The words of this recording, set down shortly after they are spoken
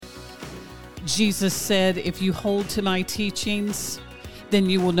Jesus said, if you hold to my teachings, then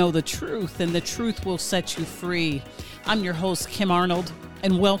you will know the truth, and the truth will set you free. I'm your host, Kim Arnold,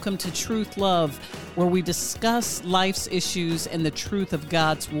 and welcome to Truth Love, where we discuss life's issues and the truth of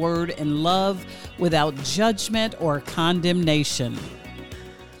God's word and love without judgment or condemnation.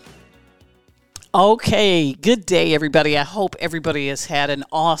 Okay, good day, everybody. I hope everybody has had an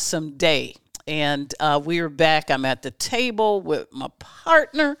awesome day. And we're back. I'm at the table with my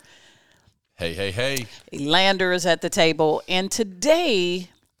partner. Hey. Lander is at the table. And today,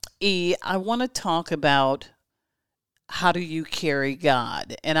 I want to talk about how do you carry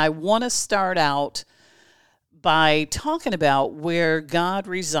God? And I want to start out by talking about where God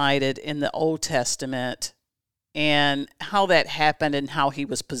resided in the Old Testament and how that happened and how he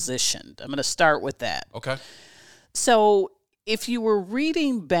was positioned. I'm going to start with that. Okay. So if you were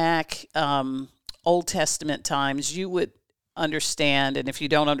reading back Old Testament times, you would understand, and if you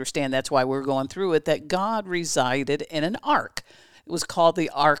don't understand, that's why we're going through it, that God resided in an ark. It was called the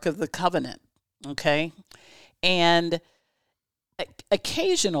Ark of the Covenant, okay? And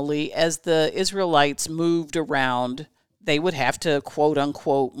occasionally, as the Israelites moved around, they would have to, quote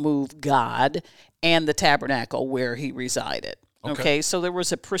unquote, move God and the tabernacle where he resided, okay? So there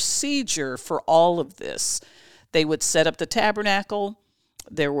was a procedure for all of this. They would set up the tabernacle.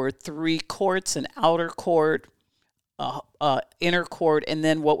 There were 3 courts, an outer court, inner court, and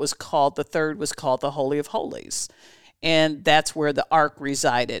then what was called, the third was called the Holy of Holies. And that's where the ark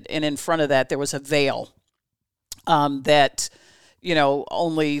resided. And in front of that, there was a veil that,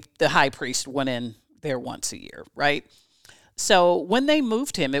 only the high priest went in there once a year, right? So when they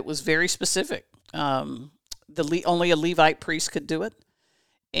moved him, it was very specific. Only a Levite priest could do it.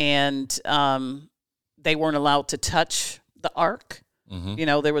 And they weren't allowed to touch the ark.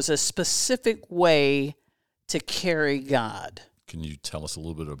 Mm-hmm. There was a specific way to carry God. Can you tell us a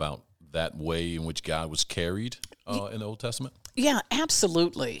little bit about that way in which God was carried in the Old Testament? Yeah,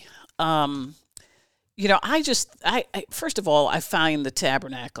 absolutely. I first of all, I find the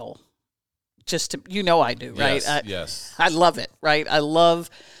tabernacle just to, I do, right? Yes. I love it, right? I love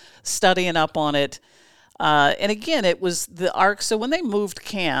studying up on it. And again, it was the ark. So when they moved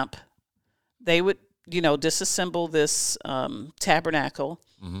camp, they would, disassemble this tabernacle,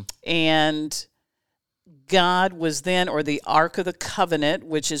 mm-hmm. and God was then, or the Ark of the Covenant,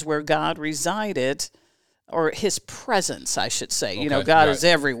 which is where God resided, or his presence, I should say. Okay, God is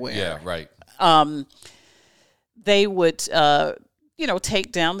everywhere. Yeah, right. They would,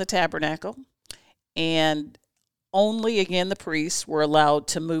 take down the tabernacle, and only, again, the priests were allowed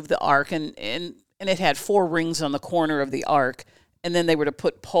to move the ark, and it had 4 rings on the corner of the ark, and then they were to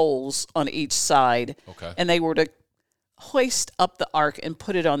put poles on each side, and they were to hoist up the ark and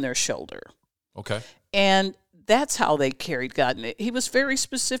put it on their shoulder. Okay. And that's how they carried God. And he was very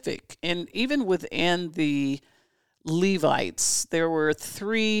specific. And even within the Levites, there were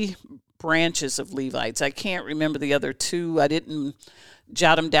 3 branches of Levites. I can't remember the other 2. I didn't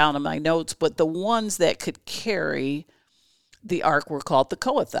jot them down in my notes. But the ones that could carry the ark were called the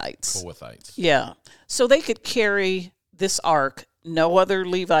Kohathites. Kohathites. Yeah. So they could carry this ark. No other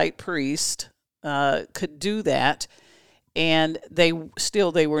Levite priest could do that. And they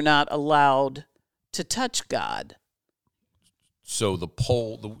were not allowed to touch God. So the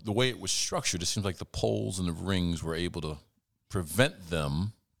pole, the way it was structured, it seems like the poles and the rings were able to prevent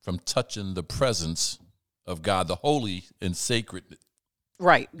them from touching the presence of God, the holy and sacred.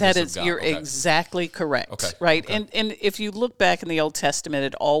 Right. That is, you're exactly correct. Okay. Right. Okay. And if you look back in the Old Testament,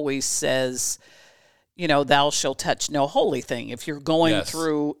 it always says, thou shalt touch no holy thing if you're going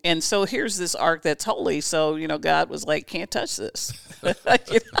through. And so here's this ark that's holy. So, God was like, can't touch this.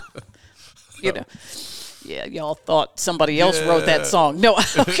 Yeah, y'all thought somebody else wrote that song. No,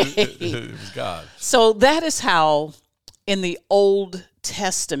 okay. It was God. So that is how, in the Old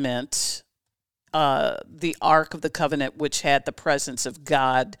Testament, the Ark of the Covenant, which had the presence of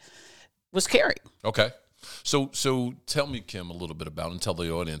God, was carried. Okay. So tell me, Kim, a little bit about, and tell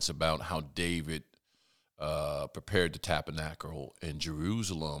the audience about how David prepared the tabernacle in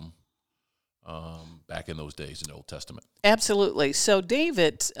Jerusalem back in those days in the Old Testament. Absolutely. So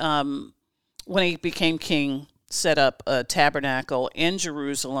David, when he became king, set up a tabernacle in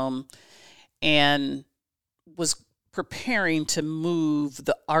Jerusalem and was preparing to move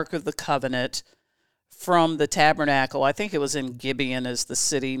the Ark of the Covenant from the tabernacle. I think it was in Gibeon as the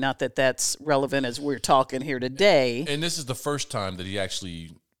city, not that that's relevant as we're talking here today. And this is the first time that he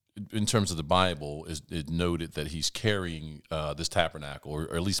actually, in terms of the Bible, it noted that he's carrying this tabernacle,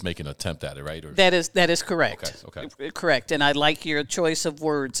 or at least making an attempt at it, right? Or, that is correct. Okay. Correct. And I like your choice of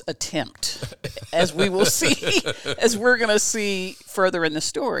words, attempt, as we will see, as we're going to see further in the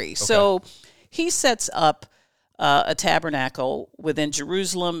story. Okay. So he sets up a tabernacle within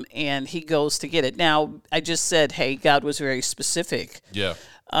Jerusalem, and he goes to get it. Now, I just said, hey, God was very specific. Yeah.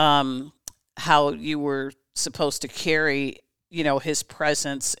 How you were supposed to carry, his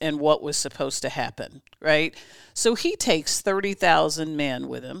presence and what was supposed to happen, right? So he takes 30,000 men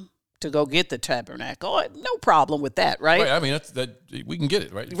with him to go get the tabernacle. No problem with that, right? Right. I mean, that we can get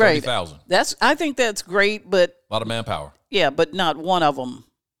it, right? 30,000. I think that's great, but a lot of manpower. Yeah, but not one of them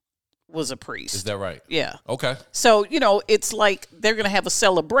was a priest. Is that right? Yeah. Okay. So, it's like they're going to have a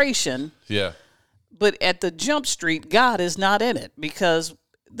celebration. Yeah. But at the jump street, God is not in it because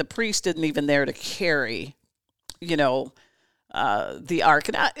the priest isn't even there to carry, the ark.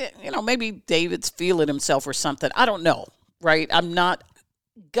 And, maybe David's feeling himself or something. I don't know, right?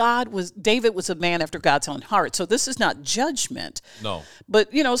 David was a man after God's own heart. So this is not judgment. No. But,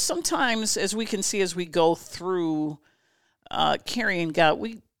 sometimes as we can see as we go through carrying God,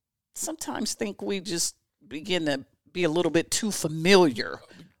 we sometimes think we just begin to be a little bit too familiar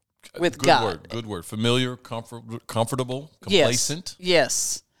with God. Good word. Familiar, comfortable, complacent.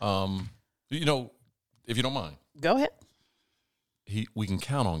 Yes. If you don't mind. Go ahead. We can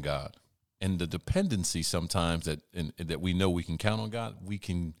count on God. And the dependency sometimes that we know we can count on God, we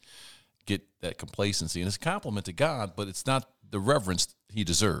can get that complacency. And it's a compliment to God, but it's not the reverence he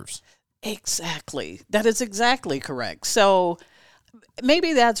deserves. Exactly. That is exactly correct. So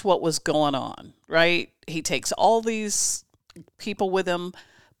maybe that's what was going on, right? He takes all these people with him,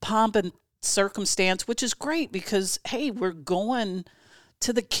 pomp and circumstance, which is great because, hey, we're going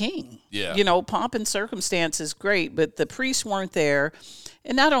to the king. Yeah. Pomp and circumstance is great, but the priests weren't there.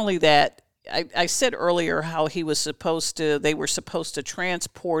 And not only that, I said earlier how they were supposed to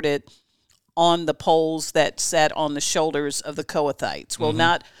transport it on the poles that sat on the shoulders of the Kohathites. Well,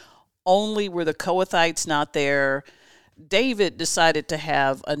 not only were the Kohathites not there, David decided to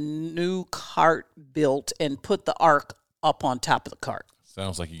have a new cart built and put the ark up on top of the cart.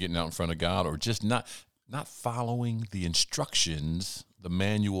 Sounds like you're getting out in front of God or just not following the instructions, the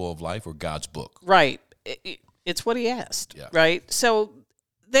manual of life or God's book. Right. It's what he asked, right? So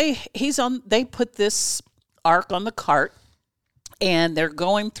they put this ark on the cart and they're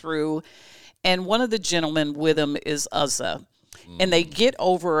going through, and one of the gentlemen with him is Uzzah. And they get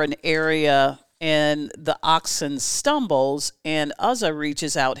over an area and the oxen stumbles and Uzzah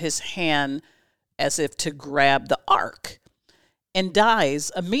reaches out his hand as if to grab the ark and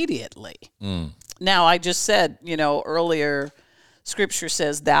dies immediately. Now, I just said, earlier, Scripture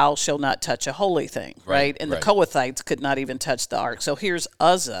says, thou shalt not touch a holy thing, right? And the Kohathites could not even touch the ark. So here's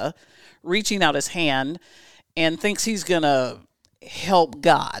Uzzah reaching out his hand and thinks he's going to help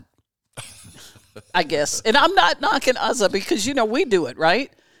God, I guess. And I'm not knocking Uzzah because, we do it,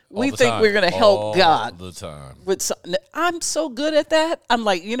 right? We think we're going to help God. All the time. I'm so good at that. I'm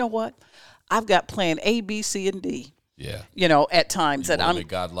like, you know what? I've got plan A, B, C, and D. Yeah. At times that I'm make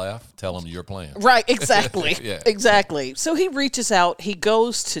God laugh, tell him your plan. Right, exactly. Yeah. Exactly. So he reaches out, he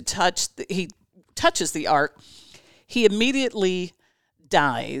goes to he touches the ark. He immediately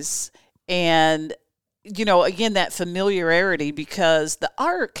dies. And, again, that familiarity because the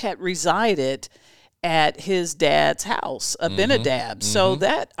ark had resided at his dad's house, Abinadab. So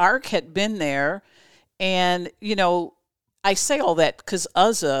that ark had been there. And, I say all that because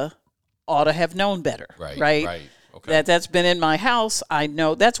Uzzah ought to have known better. Right. Okay. That's been in my house. I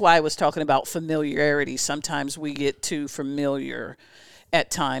know. That's why I was talking about familiarity. Sometimes we get too familiar at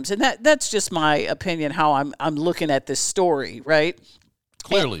times. And that's just my opinion, how I'm looking at this story, right?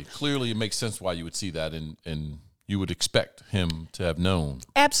 Clearly it makes sense why you would see that and you would expect him to have known.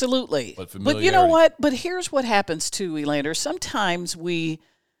 Absolutely. But you know what? But here's what happens too, Elander. Sometimes we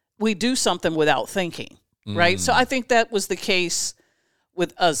do something without thinking, right? So I think that was the case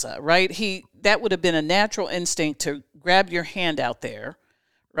with Uzzah, right? That would have been a natural instinct to grab your hand out there,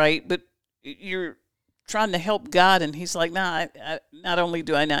 right? But you're trying to help God, and he's like, nah, not only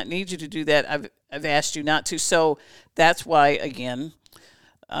do I not need you to do that, I've asked you not to. So that's why, again,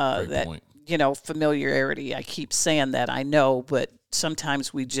 that point. Familiarity. I keep saying that, I know, but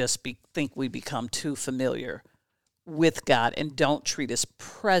sometimes we just think we become too familiar with God and don't treat his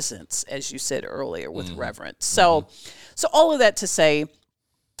presence, as you said earlier, with reverence. So all of that to say,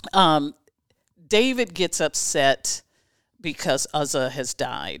 David gets upset because Uzzah has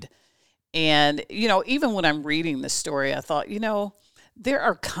died. And, even when I'm reading this story, I thought, there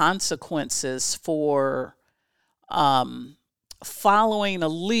are consequences for following a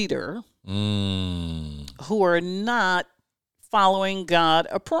leader who are not following God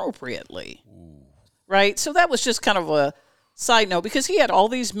appropriately. Right? So that was just kind of a side note because he had all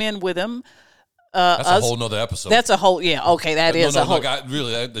these men with him. That's a whole nother episode. That's a whole, okay, that is a whole.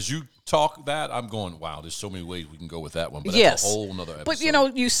 Really, as you talk that, I'm going, wow, there's so many ways we can go with that one. But Yes. that's a whole nother episode.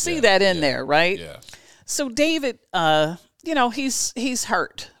 But, you see that in there, right? Yeah. So David, he's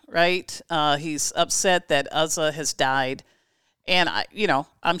hurt, right? He's upset that Uzzah has died. And,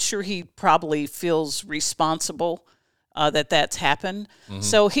 I'm sure he probably feels responsible that that's happened. Mm-hmm.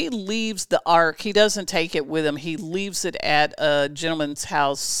 So he leaves the ark. He doesn't take it with him. He leaves it at a gentleman's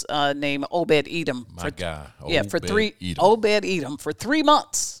house named Obed-Edom. Obed-Edom for 3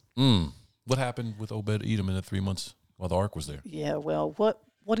 months. What happened with Obed-Edom in the 3 months while the ark was there? Yeah, well,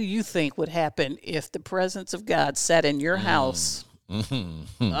 what do you think would happen if the presence of God sat in your house?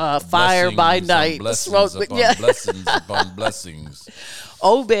 Fire by night, blessings upon blessings upon blessings.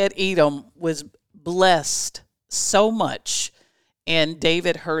 Obed-Edom was blessed so much, and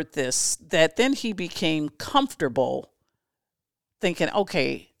David heard this, that then he became comfortable thinking,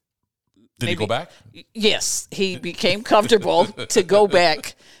 okay. Did he go back? Yes, he became comfortable to go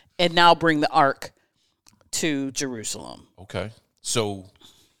back and now bring the ark to Jerusalem. Okay. So,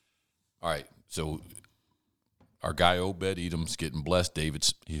 all right. So, our guy Obed-Edom's getting blessed.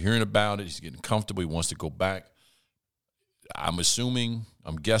 David's hearing about it. He's getting comfortable. He wants to go back. I'm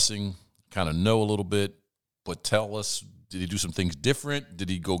guessing, kind of know a little bit, but tell us, did he do some things different? Did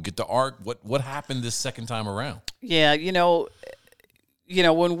he go get the ark? What happened this second time around? Yeah,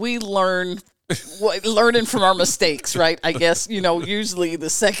 when we learning from our mistakes, right? I guess, usually the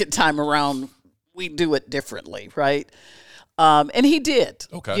second time around, we do it differently, right? And he did.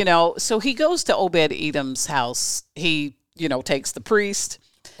 Okay. So he goes to Obed-Edom's house. He, takes the priest.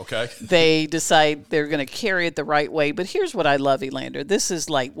 Okay. They decide they're going to carry it the right way. But here's what I love, Elander. This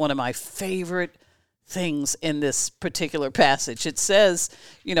is like one of my favorite things in this particular passage. It says,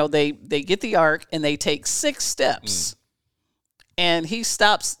 they get the ark and they take 6 steps. And he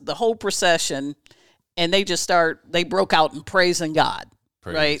stops the whole procession and they broke out in praising God.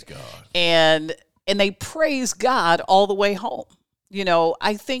 Praise God. And they praise God all the way home.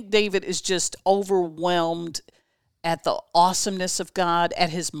 I think David is just overwhelmed at the awesomeness of God,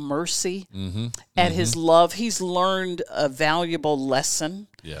 at his mercy, at his love. He's learned a valuable lesson.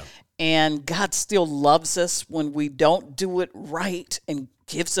 Yeah. And God still loves us when we don't do it right and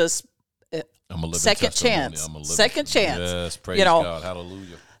gives us second chance. Second chance. Yes, praise God.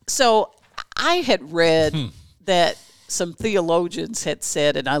 Hallelujah. So I had read that some theologians had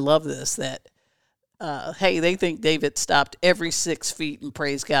said, and I love this, that they think David stopped every 6 feet and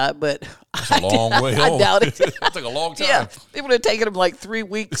praised God, but that's a long way home. I doubt it. That took a long time. Yeah, it would have taken him like 3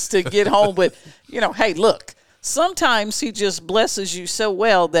 weeks to get home. But, hey, look, sometimes he just blesses you so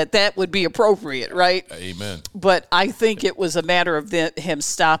well that would be appropriate, right? Amen. But I think it was a matter of him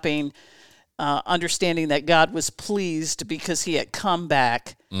stopping, understanding that God was pleased because he had come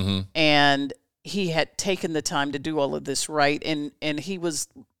back and he had taken the time to do all of this right. And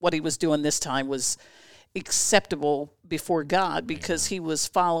what he was doing this time was acceptable before God because he was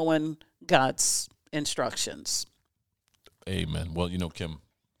following God's instructions. Amen. Well, Kim,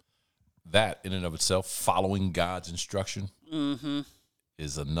 that in and of itself, following God's instruction,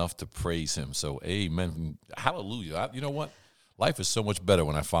 is enough to praise him. So, amen. Hallelujah. You know what? Life is so much better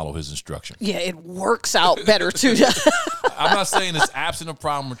when I follow his instruction. Yeah, it works out better, too. I'm not saying it's absent of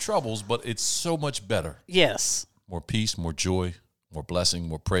problem or troubles, but it's so much better. Yes. More peace, more joy, more blessing,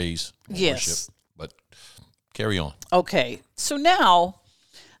 more praise, more worship. But carry on. Okay. So now,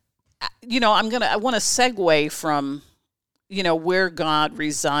 I want to segue from, where God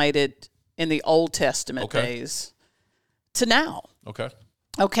resided in the Old Testament days to now. Okay.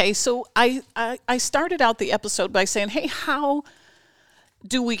 Okay, so I started out the episode by saying, hey, how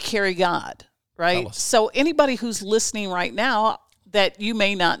do we carry God, right? So anybody who's listening right now that you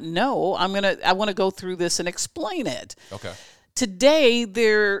may not know, I want to go through this and explain it. Okay. Today,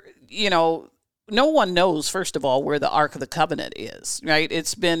 no one knows, first of all, where the Ark of the Covenant is, right?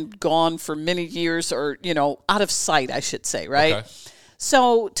 It's been gone for many years or, out of sight, I should say, right? Okay.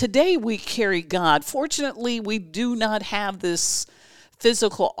 So today we carry God. Fortunately, we do not have this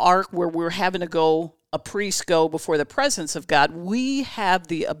physical ark where we're having to a priest go before the presence of God. We have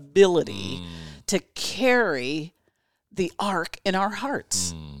the ability to carry the ark in our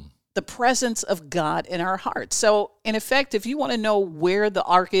hearts, the presence of God in our hearts. So in effect, if you want to know where the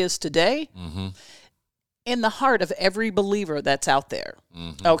ark is today, in the heart of every believer that's out there.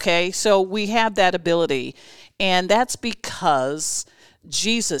 Okay, so we have that ability, and that's because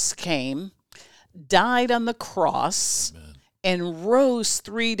Jesus came, died on the cross, and rose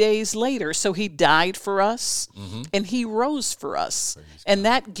 3 days later. So he died for us, and he rose for us. And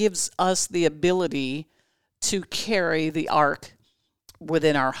that gives us the ability to carry the ark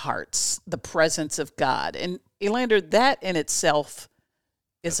within our hearts, the presence of God. And Elander, that in itself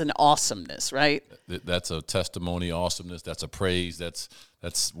is an awesomeness, right? That's a testimony, awesomeness. That's a praise.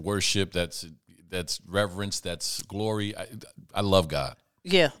 That's worship. That's reverence. That's glory. I love God.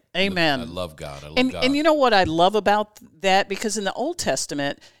 Yeah, amen. I love God. God. And you know what I love about that? Because in the Old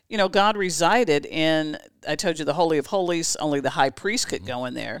Testament, God resided in, I told you, the Holy of Holies, only the high priest could go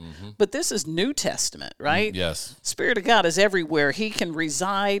in there. But this is New Testament, right? Yes. Spirit of God is everywhere. He can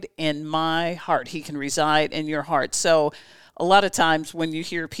reside in my heart. He can reside in your heart. So a lot of times when you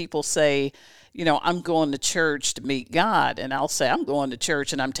hear people say, I'm going to church to meet God, and I'll say, I'm going to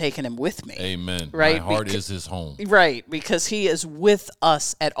church and I'm taking him with me. Amen. Right? My heart is his home. Right, because he is with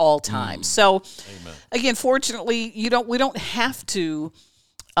us at all times. So, Amen. Again, fortunately, we don't have to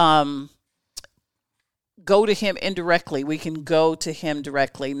go to him indirectly. We can go to him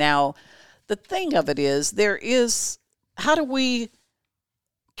directly. Now, the thing of it is, how do we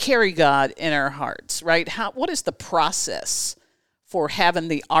carry God in our hearts, right? What is the process for having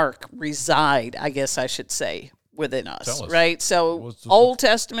the ark reside, I guess I should say, within us, right? So Old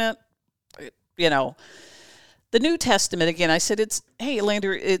Testament, the New Testament, again, I said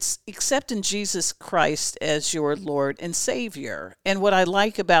Lander, it's accepting Jesus Christ as your Lord and Savior. And what I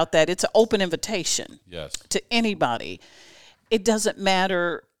like about that, it's an open invitation to anybody. It doesn't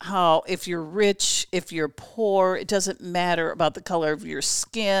matter if you're rich, if you're poor, it doesn't matter about the color of your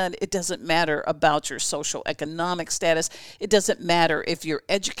skin, it doesn't matter about your social economic status, it doesn't matter if you're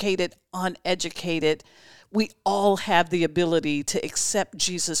educated, uneducated. We all have the ability to accept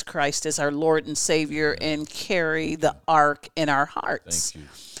Jesus Christ as our Lord and Savior and carry the ark in our hearts. Thank you.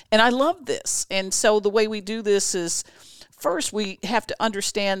 And I love this. And so the way we do this is, first we have to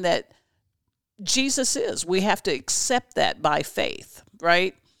understand that Jesus is. We have to accept that by faith,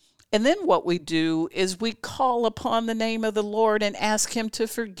 right? And then what we do is we call upon the name of the Lord and ask him to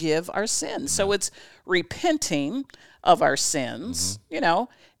forgive our sins. So it's repenting of our sins,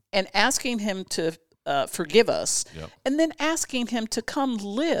 and asking him to forgive us, and then asking him to come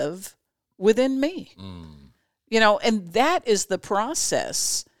live within me. And that is the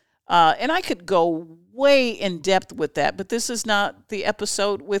process. And I could go way in depth with that, but this is not the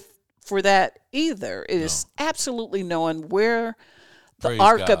episode for that either. It is absolutely knowing where the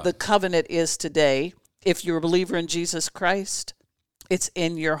Ark of the Covenant is today. If you're a believer in Jesus Christ, it's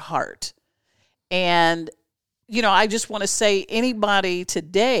in your heart. And, I just want to say, anybody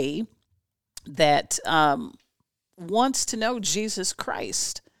today that wants to know Jesus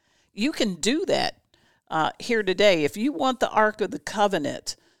Christ, you can do that here today. If you want the Ark of the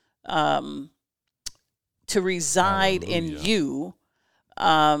Covenant to reside in you,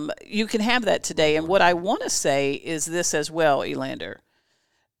 you can have that today. And what I want to say is this as well, Elander.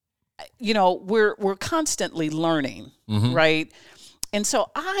 We're constantly learning, right? And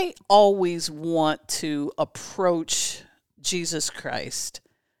so I always want to approach Jesus Christ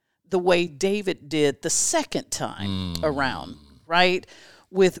the way David did the second time around, right?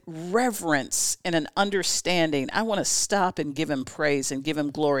 With reverence and an understanding. I want to stop and give him praise and give him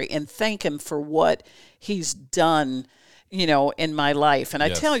glory and thank him for what he's done, in my life. And I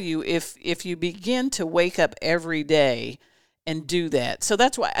tell you, if you begin to wake up every day and do that. So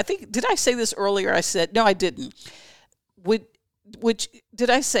that's why I think, did I say this earlier? I said, no, I didn't. Which did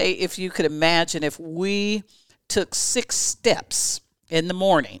I say, if you could imagine if we took 6 steps in the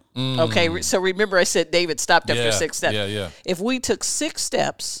morning. Okay, so remember I said David stopped after 6 steps. Yeah. If we took 6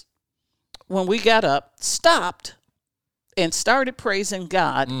 steps when we got up, stopped, and started praising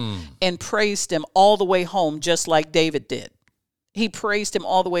God and praised him all the way home, just like David did. He praised him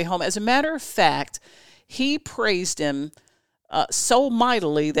all the way home. As a matter of fact, he praised him so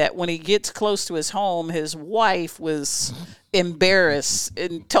mightily that when he gets close to his home, his wife was embarrassed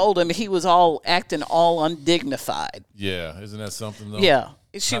and told him he was acting all undignified. Yeah, isn't that something though? Yeah.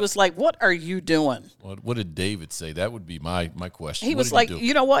 She was like, what are you doing? What did David say? That would be my question. He was like,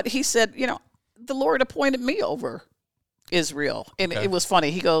 you know what? He said, the Lord appointed me over Israel. And it was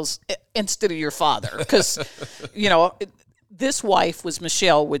funny. He goes, instead of your father. Because, this wife was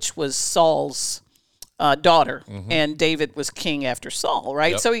Michelle, which was Saul's daughter. And David was king after Saul,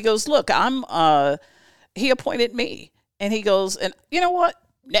 right? So he goes, look, he appointed me. And he goes, and you know what?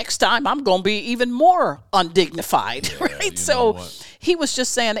 Next time I'm going to be even more undignified, right? So he was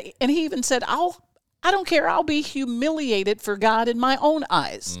just saying, and he even said, I don't care. I'll be humiliated for God in my own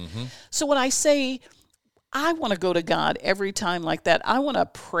eyes. So when I say I want to go to God every time like that, I want to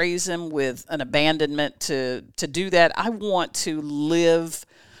praise him with an abandonment to do that. I want to live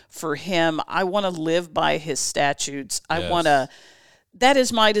for him. I want to live by his statutes. I want to. That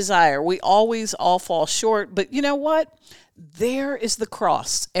is my desire. We always all fall short, but you know what? there is the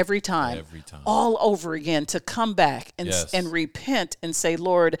cross every time. Every time. All over again, to come back and Yes. and repent and say,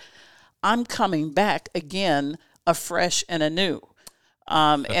 Lord, I'm coming back again, afresh and anew.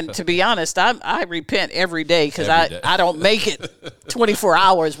 And to be honest, I repent every day because Every day. I don't make it 24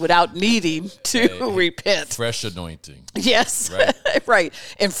 hours without needing to repent. Fresh anointing. Yes, Right. right.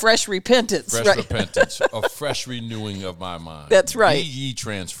 And fresh repentance. Fresh right. repentance. A fresh renewing of my mind. That's right. Be ye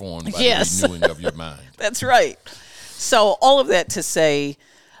transformed by Yes. the renewing of your mind. That's right. So all of that to say,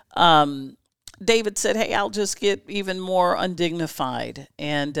 David said, hey, I'll just get even more undignified.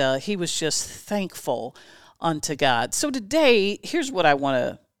 And he was just thankful unto God. So today, here's what I want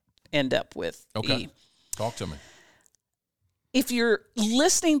to end up with. Okay. E. Talk to me. If you're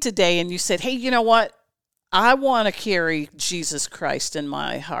listening today and you said, hey, you know what? I want to carry Jesus Christ in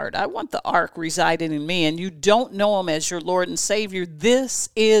my heart. I want the ark residing in me, and you don't know him as your Lord and Savior. This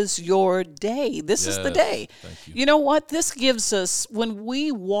is your day. This is the Yes. day. Thank you. You know what? This gives us, when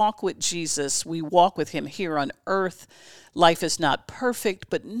we walk with Jesus, we walk with him here on earth. Life is not perfect,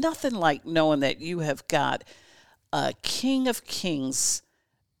 but nothing like knowing that you have got a King of Kings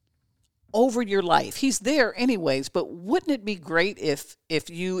over your life. He's there anyways, but wouldn't it be great if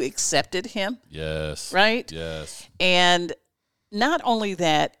you accepted him? Yes. Right? Yes. And not only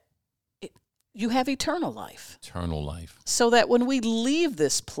that, you have eternal life. Eternal life. So that when we leave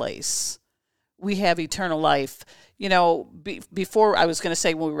this place, we have eternal life. You know, before I was going to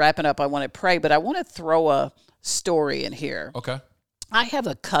say when we're wrapping up, I want to pray, but I want to throw a story in here. Okay. I have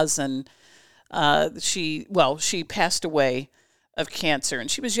a cousin. She passed away of cancer,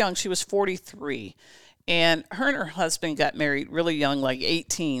 and she was young. She was 43. And her husband got married really young, like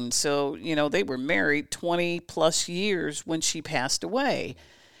 18. So, you know, they were married 20 plus years when she passed away.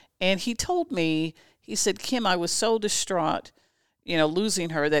 And he told me, he said, Kim, I was so distraught, you know,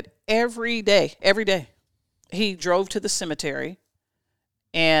 losing her, that every day, he drove to the cemetery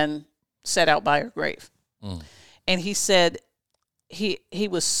and sat out by her grave. Mm. And he said he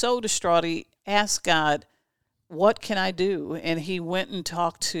was so distraught, he asked God, what can I do? And he went and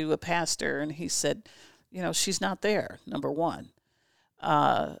talked to a pastor, and he said, you know, she's not there, number one.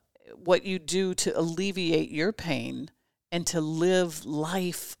 What you do to alleviate your pain and to live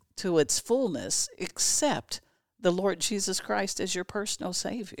life to its fullness, accept the Lord Jesus Christ as your personal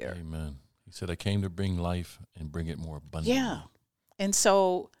Savior. Amen. He said, I came to bring life and bring it more abundantly. Yeah. And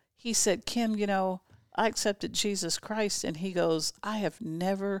so he said, Kim, you know, I accepted Jesus Christ. And he goes, I have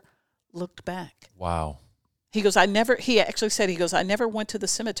never looked back. Wow. He goes, he actually said, I never went to the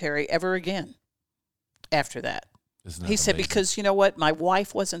cemetery ever again after that. Isn't that He said, amazing? because you know what? My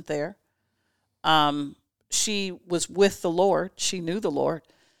wife wasn't there. She was with the Lord. She knew the Lord.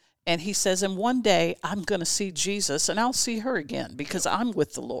 And he says, and one day I'm going to see Jesus and I'll see her again because I'm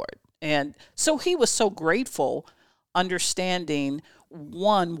with the Lord. And so he was so grateful, understanding,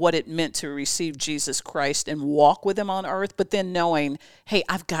 one, what it meant to receive Jesus Christ and walk with him on earth, but then knowing, hey,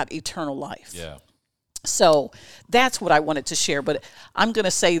 I've got eternal life. Yeah. So that's what I wanted to share. But I'm going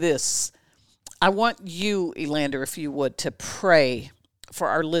to say this. I want you, Elander, if you would, to pray for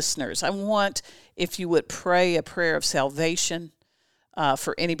our listeners. I want, if you would, pray a prayer of salvation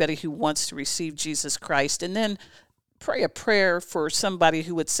for anybody who wants to receive Jesus Christ. And then pray a prayer for somebody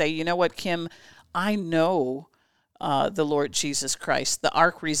who would say, you know what, Kim, I know the Lord Jesus Christ. The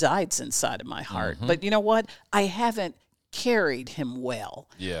ark resides inside of my heart. Mm-hmm. But you know what? I haven't carried him well.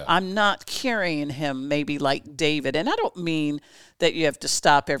 Yeah. I'm not carrying him maybe like David. And I don't mean that you have to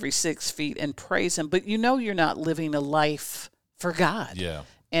stop every 6 feet and praise him, but you know you're not living a life for God. Yeah.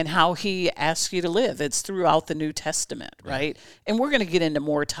 And how he asks you to live. It's throughout the New Testament, right? And we're going to get into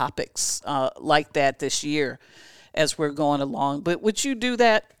more topics like that this year as we're going along. But would you do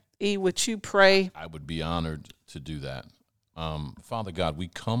that, E? Would you pray? I would be honored to do that. Father God, we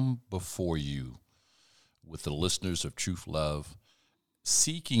come before you with the listeners of Truth Love,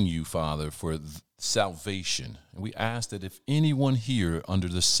 seeking you, Father, for salvation. And we ask that if anyone here under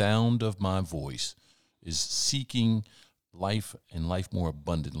the sound of my voice is seeking life and life more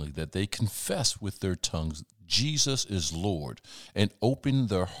abundantly, that they confess with their tongues Jesus is Lord and open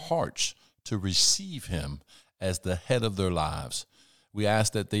their hearts to receive him as the head of their lives. We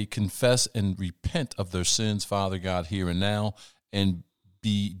ask that they confess and repent of their sins, Father God, here and now, and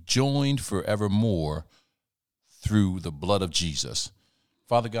be joined forevermore through the blood of Jesus.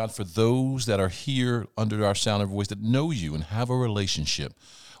 Father God, for those that are here under our sound of voice that know you and have a relationship,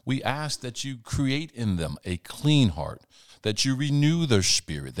 we ask that you create in them a clean heart, that you renew their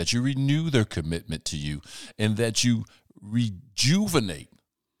spirit, that you renew their commitment to you, and that you rejuvenate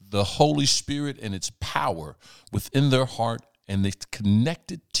the Holy Spirit and its power within their heart and the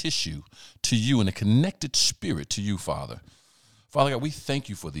connected tissue to you and the connected spirit to you, Father. Father God, we thank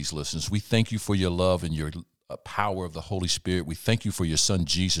you for these listeners. We thank you for your love and your power of the Holy Spirit. We thank you for your son,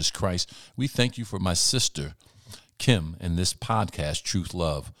 Jesus Christ. We thank you for my sister, Kim, and this podcast, Truth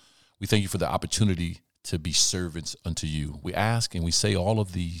Love. We thank you for the opportunity to be servants unto you. We ask and we say all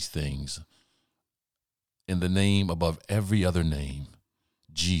of these things in the name above every other name,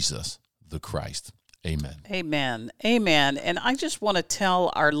 Jesus the Christ. Amen. Amen. Amen. And I just want to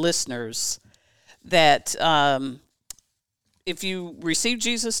tell our listeners that if you receive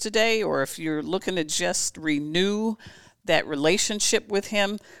Jesus today, or if you're looking to just renew that relationship with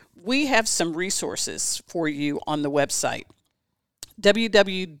him, we have some resources for you on the website,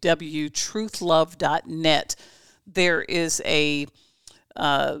 www.truthlove.net. There is a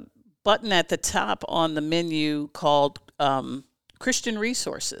button at the top on the menu called Christian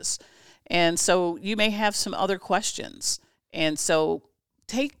Resources. And so you may have some other questions. And so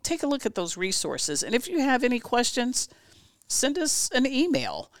take a look at those resources. And if you have any questions, send us an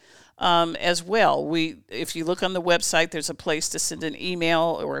email as well. If you look on the website, there's a place to send an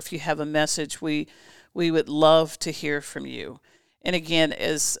email, or if you have a message, we would love to hear from you. And again,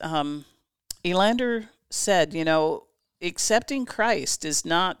 as Elander said, accepting Christ is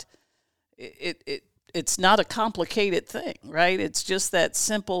not it's not a complicated thing, right? It's just that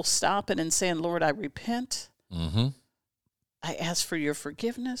simple stopping and saying, Lord, I repent. Mm-hmm. I ask for your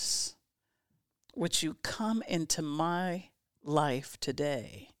forgiveness. Would you come into my life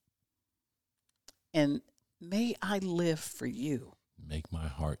today? And may I live for you. Make my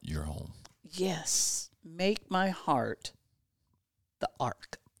heart your home. Yes. Make my heart the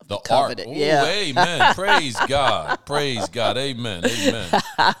ark. The covenant. ark. Ooh, yeah. Amen. Praise God. Praise God. Amen. Amen.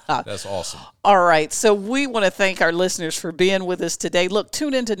 That's awesome. All right. So we want to thank our listeners for being with us today. Look,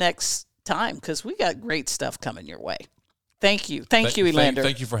 tune into next time because we got great stuff coming your way. Thank you. Thank you, Elander.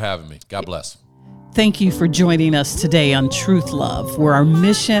 Thank you for having me. God bless. Thank you for joining us today on Truth Love, where our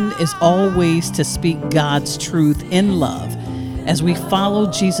mission is always to speak God's truth in love as we follow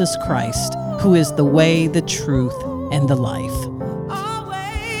Jesus Christ, who is the way, the truth, and the life.